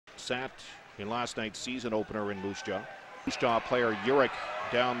sat in last night's season opener in Moose Jaw. Moose Jaw player Uhrich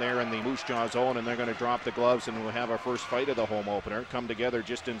down there in the Moose Jaw zone, and they're going to drop the gloves and we'll have our first fight of the home opener. Come together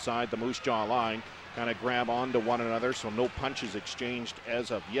just inside the Moose Jaw line, kind of grab onto one another, so no punches exchanged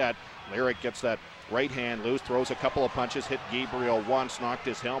as of yet. Uhrich gets that right hand loose, throws a couple of punches, hit Gabrielle once, knocked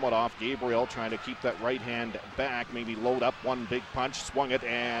his helmet off. Gabrielle trying to keep that right hand back, maybe load up one big punch, swung it,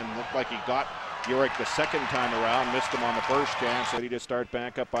 and looked like he got Uhrich the second time around, missed him on the first chance, ready to start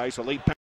back up ice. A late